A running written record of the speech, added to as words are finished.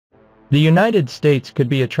The United States could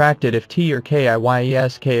be attracted if Turkish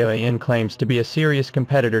KAAN claims to be a serious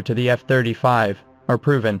competitor to the F-35 are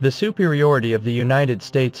proven. The superiority of the United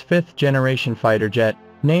States' fifth-generation fighter jet,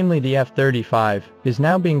 namely the F-35, is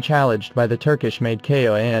now being challenged by the Turkish-made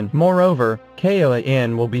KAAN. Moreover,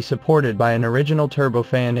 KAAN will be supported by an original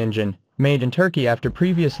turbofan engine, made in Turkey after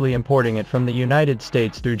previously importing it from the United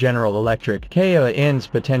States through General Electric. KAAN's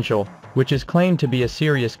potential, which is claimed to be a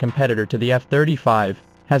serious competitor to the F-35,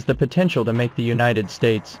 has the potential to make the United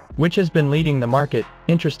States, which has been leading the market,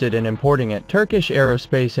 interested in importing it. Turkish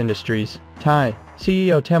Aerospace Industries, TAI,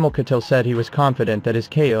 CEO Temel Kotil said he was confident that his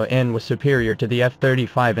KAAN was superior to the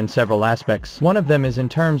F-35 in several aspects. One of them is in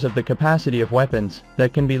terms of the capacity of weapons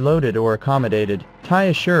that can be loaded or accommodated. TAI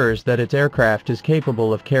assures that its aircraft is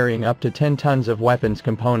capable of carrying up to 10 tons of weapons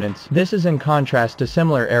components. This is in contrast to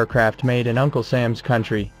similar aircraft made in Uncle Sam's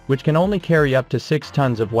country, which can only carry up to 6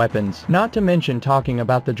 tons of weapons. Not to mention talking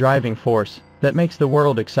about the driving force that makes the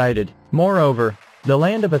world excited. Moreover, the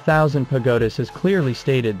Land of 1,000 Pagodas has clearly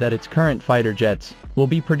stated that its current fighter jets will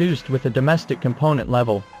be produced with a domestic component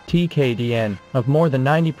level, TKDN, of more than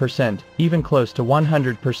 90%, even close to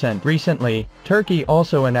 100%. Recently, Turkey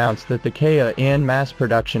also announced that the KAAN mass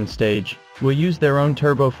production stage will use their own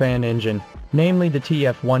turbofan engine, namely the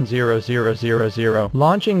TF10000.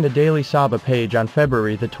 Launching the Daily Sabah page on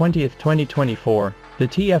February the 20th, 2024, the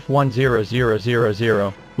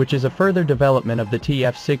TF10000, which is a further development of the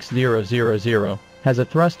TF6000, has a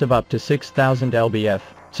thrust of up to 6,000 lbf,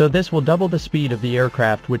 so this will double the speed of the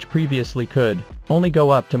aircraft, which previously could only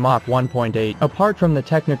go up to Mach 1.8. Apart from the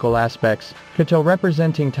technical aspects, Kotil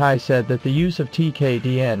representing TAI said that the use of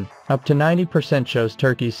TKDN up to 90% shows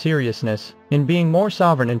Turkey's seriousness in being more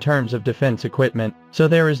sovereign in terms of defense equipment, so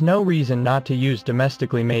there is no reason not to use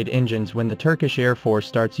domestically made engines when the Turkish Air Force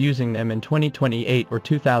starts using them in 2028 or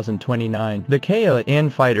 2029. The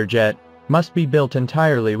KAAN fighter jet must be built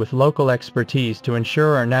entirely with local expertise to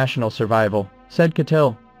ensure our national survival, said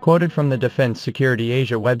Kotil, quoted from the Defense Security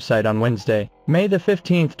Asia website on Wednesday, May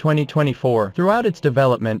 15, 2024. Throughout its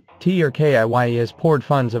development, Turkiye has poured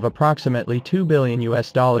funds of approximately $2 billion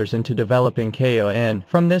into developing KAAN.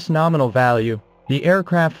 From this nominal value, the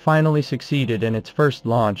aircraft finally succeeded in its first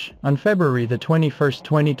launch on February 21,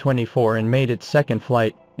 2024 and made its second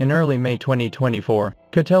flight in early May 2024.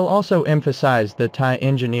 Kotil also emphasized that TAI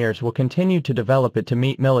engineers will continue to develop it to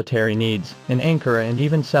meet military needs in Ankara and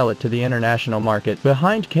even sell it to the international market.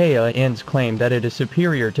 Behind KAAN's claim that it is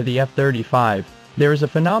superior to the F-35, there is a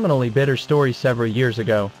phenomenally bitter story several years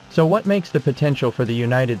ago. So what makes the potential for the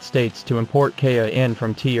United States to import KAAN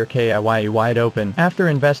from Turkiye wide open? After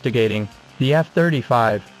investigating, the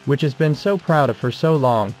F-35, which has been so proud of for so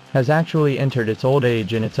long, has actually entered its old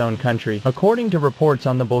age in its own country. According to reports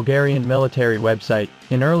on the Bulgarian military website,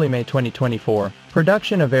 in early May 2024,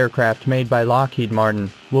 production of aircraft made by Lockheed Martin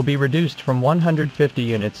will be reduced from 150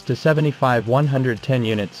 units to 110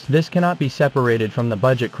 units. This cannot be separated from the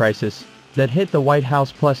budget crisis that hit the White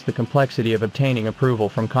House plus the complexity of obtaining approval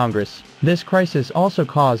from Congress. This crisis also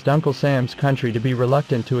caused Uncle Sam's country to be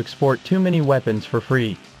reluctant to export too many weapons for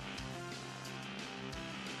free.